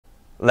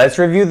Let's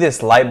review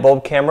this light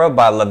bulb camera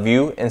by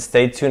LaView and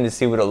stay tuned to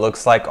see what it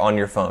looks like on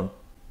your phone.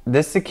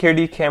 This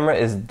security camera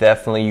is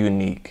definitely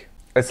unique.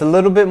 It's a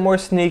little bit more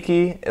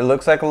sneaky, it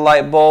looks like a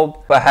light bulb,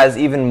 but has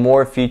even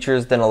more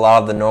features than a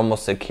lot of the normal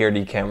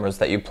security cameras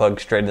that you plug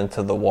straight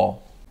into the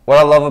wall. What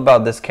I love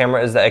about this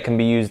camera is that it can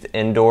be used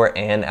indoor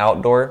and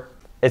outdoor.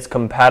 It's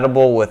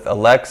compatible with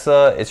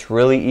Alexa, it's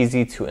really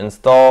easy to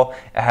install,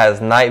 it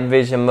has night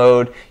vision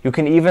mode, you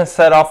can even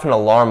set off an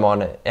alarm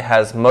on it. It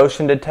has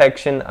motion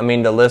detection,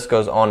 the list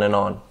goes on and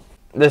on.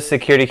 This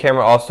security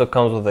camera also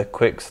comes with a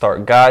quick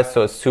start guide,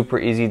 so it's super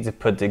easy to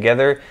put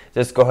together.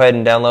 Just go ahead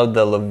and download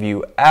the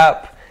LaView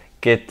app,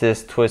 get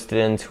this twisted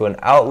into an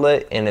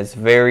outlet, and it's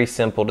very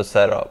simple to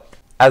set up.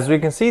 As we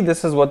can see,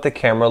 this is what the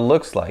camera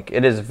looks like.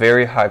 It is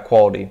very high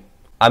quality.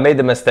 I made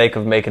the mistake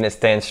of making it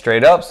stand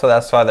straight up, so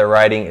that's why the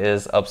writing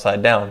is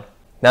upside down.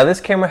 Now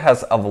this camera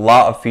has a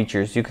lot of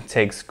features. You can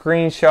take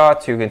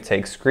screenshots, you can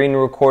take screen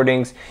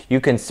recordings, you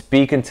can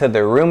speak into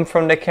the room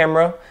from the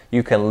camera,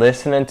 you can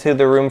listen into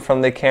the room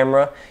from the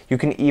camera, you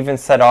can even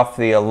set off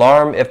the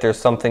alarm if there's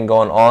something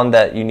going on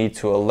that you need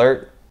to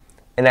alert.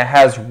 And it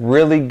has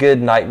really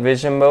good night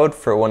vision mode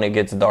for when it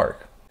gets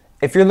dark.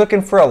 If you're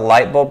looking for a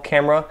light bulb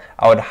camera,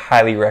 I would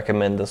highly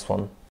recommend this one.